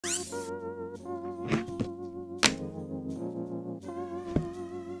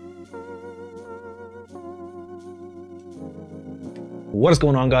What is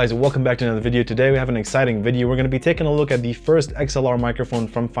going on, guys? Welcome back to another video. Today we have an exciting video. We're going to be taking a look at the first XLR microphone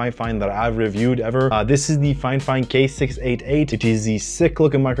from FIFINE that I've reviewed ever. This is the FIFINE K688. It is the sick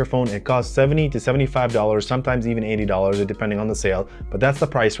looking microphone. It costs $70 to $75, sometimes even $80 depending on the sale, but that's the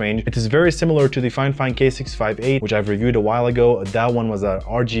price range. It is very similar to the FIFINE K658, which I've reviewed a while ago. That one was a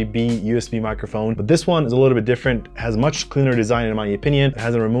RGB USB microphone, but this one is a little bit different, has much cleaner design in my opinion. It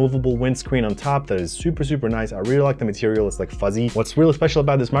has a removable windscreen on top that is super nice. I really like the material. It's like fuzzy. What's really special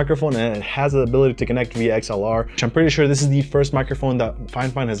about this microphone, and it has the ability to connect via XLR, which I'm pretty sure this is the first microphone that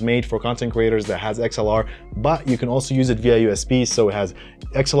FIFINE has made for content creators that has XLR, but you can also use it via USB. So it has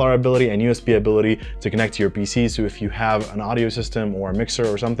XLR ability and USB ability to connect to your PC. So if you have an audio system or a mixer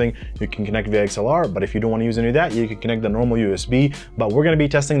or something, you can connect via XLR, but if you don't want to use any of that, you can connect the normal USB. But we're going to be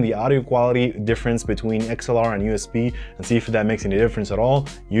testing the audio quality difference between XLR and USB and see if that makes any difference at all.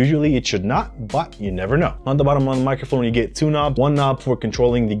 Usually it should not, but you never know. On the bottom of the microphone, you get two knobs, one knob for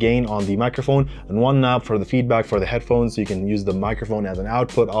controlling the gain on the microphone and one knob for the feedback for the headphones, so you can use the microphone as an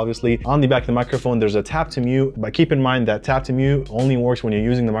output. Obviously on the back of the microphone there's a tap to mute, but keep in mind that tap to mute only works when you're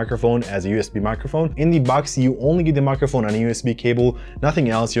using the microphone as a USB microphone. In the box you only get the microphone on a USB cable, nothing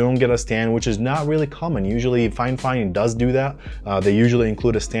else. You don't get a stand, which is not really common. Usually FIFINE does do that. They usually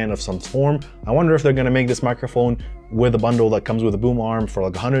include a stand of some form. I wonder if they're going to make this microphone with a bundle that comes with a boom arm for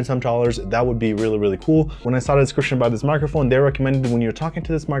like $100 some. That would be really cool. When I saw the description about this microphone, they recommended when you're talking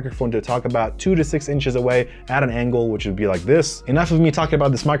to this microphone to talk about 2 to 6 inches away at an angle, which would be like this. Enough of me talking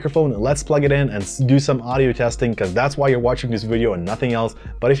about this microphone. Let's plug it in and do some audio testing, because that's why you're watching this video and nothing else.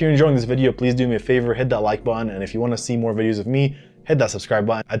 But if you're enjoying this video, please do me a favor, hit that like button, and if you want to see more videos of me, hit that subscribe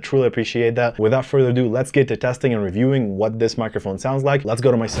button. I truly appreciate that. Without further ado, let's get to testing and reviewing what this microphone sounds like. Let's go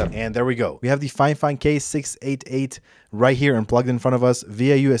to my setup. And there we go. We have the FIFINE K688 right here and plugged in front of us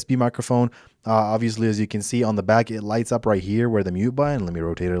via USB microphone. Obviously, as you can see on the back, it lights up right here where the mute button. Let me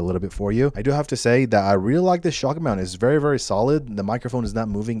rotate it a little bit for you. I do have to say that I really like this shock mount. It's very solid. The microphone is not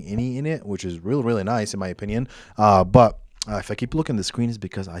moving any in it, which is really nice in my opinion. If I keep looking at the screen, it's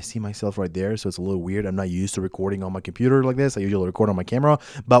because I see myself right there, so it's a little weird. I'm not used to recording on my computer like this. I usually record on my camera,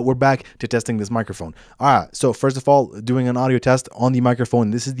 but we're back to testing this microphone. All right, so first of all, doing an audio test on the microphone.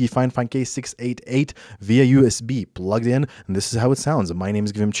 This is the FIFINE K688 via USB plugged in, and this is how it sounds. My name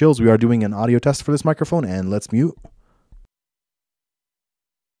is GivemChills. We are doing an audio test for this microphone, and let's mute.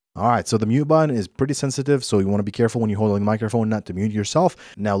 All right, so the mute button is pretty sensitive, so you want to be careful when you're holding the microphone not to mute yourself.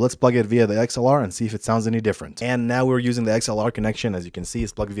 Now let's plug it via the XLR and see if it sounds any different. And now we're using the XLR connection. As you can see,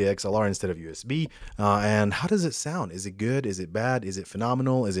 it's plugged via XLR instead of USB. And how does it sound? Is it good? Is it bad? Is it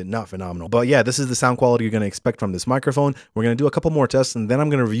phenomenal? Is it not phenomenal? But yeah, this is the sound quality you're going to expect from this microphone. We're going to do a couple more tests, and then I'm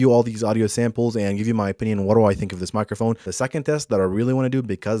going to review all these audio samples and give you my opinion. What do I think of this microphone? The second test that I really want to do,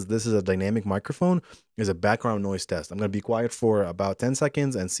 because this is a dynamic microphone, is a background noise test. I'm going to be quiet for about 10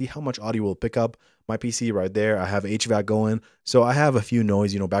 seconds and see how much audio will pick up. My PC right there, I have HVAC going, so I have a few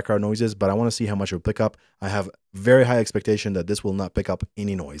noise, background noises, but I want to see how much it will pick up. I have very high expectation that this will not pick up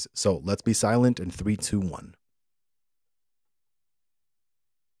any noise. So let's be silent in 3, 2, 1.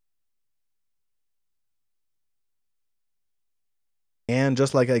 And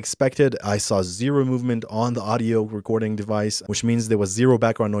just like I expected, I saw zero movement on the audio recording device, which means there was zero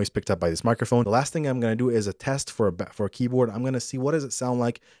background noise picked up by this microphone. The last thing I'm going to do is a test for a keyboard. I'm going to see what does it sound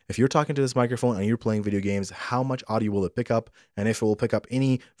like if you're talking to this microphone and you're playing video games. How much audio will it pick up, and if it will pick up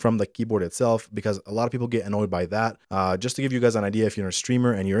any from the keyboard itself, because a lot of people get annoyed by that. Just to give you guys an idea, if you're a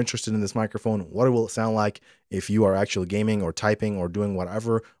streamer and you're interested in this microphone, what will it sound like if you are actually gaming or typing or doing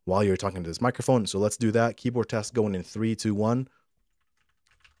whatever while you're talking to this microphone. So let's do that. Keyboard test going in 3, 2, 1.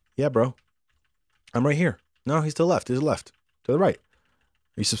 Yeah, bro. I'm right here. No, he's to the left. He's left. To the right.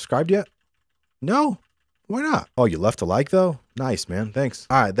 Are you subscribed yet? No. Why not? Oh, you left a like though? Nice, man. Thanks.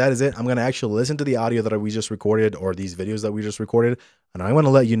 All right, that is it. I'm going to actually listen to the audio that we just recorded, or these videos that we just recorded, and I want to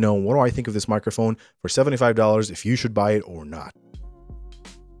let you know what do I think of this microphone for $75, if you should buy it or not.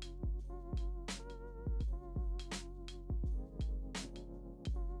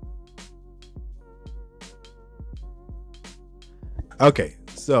 Okay,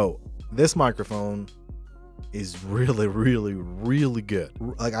 so this microphone is really good.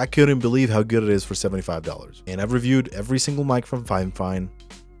 Like, I couldn't believe how good it is for $75. And I've reviewed every single mic from FIFINE,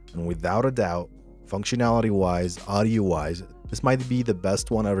 and without a doubt, functionality wise, audio wise, This might be the best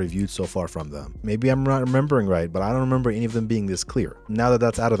one I reviewed so far from them. Maybe I'm not remembering right, but I don't remember any of them being this clear. Now that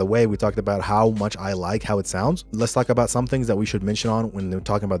that's out of the way, we talked about how much I like how it sounds. Let's talk about some things that we should mention on when we're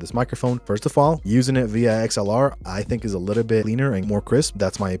talking about this microphone. First of all, using it via XLR, I think is a little bit cleaner and more crisp.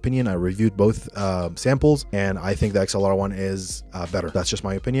 That's my opinion. I reviewed both samples, and I think the XLR one is better. That's just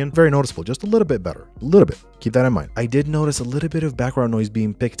my opinion. Very noticeable, just a little bit better, a little bit. Keep that in mind. I did notice a little bit of background noise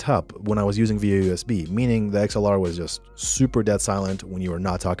being picked up when I was using via USB, meaning the XLR was just super dead silent when you were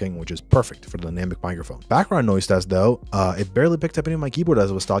not talking, which is perfect for the dynamic microphone. Background noise test though, it barely picked up any of my keyboard as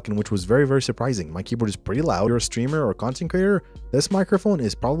I was talking, which was very, very surprising. My keyboard is pretty loud. If you're a streamer or content creator, this microphone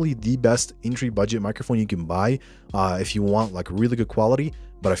is probably the best entry budget microphone you can buy if you want like really good quality.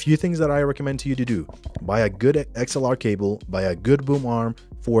 But a few things that I recommend to you to do: buy a good XLR cable, buy a good boom arm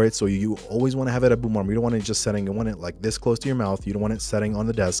for it. So you always want to have it a boom arm. You don't want it just setting, you want it like this close to your mouth. You don't want it setting on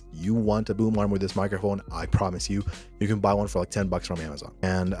the desk. You want a boom arm with this microphone. I promise you, you can buy one for like $10 from Amazon.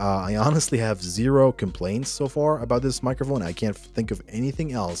 And I honestly have zero complaints so far about this microphone. I can't think of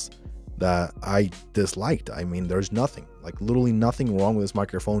anything else that I disliked. I mean, there's nothing, like literally nothing wrong with this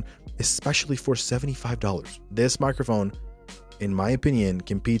microphone, especially for $75. This microphone, in my opinion,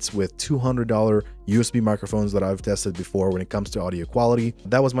 competes with $200 USB microphones that I've tested before when it comes to audio quality.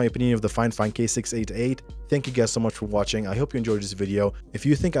 That was my opinion of the FIFINE K688. Thank you guys so much for watching. I hope you enjoyed this video. If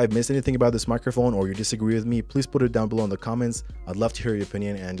you think I've missed anything about this microphone or you disagree with me, please put it down below in the comments. I'd love to hear your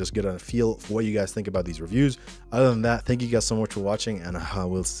opinion and just get a feel for what you guys think about these reviews. Other than that, thank you guys so much for watching, and I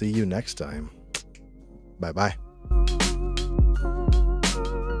will see you next time. Bye-bye.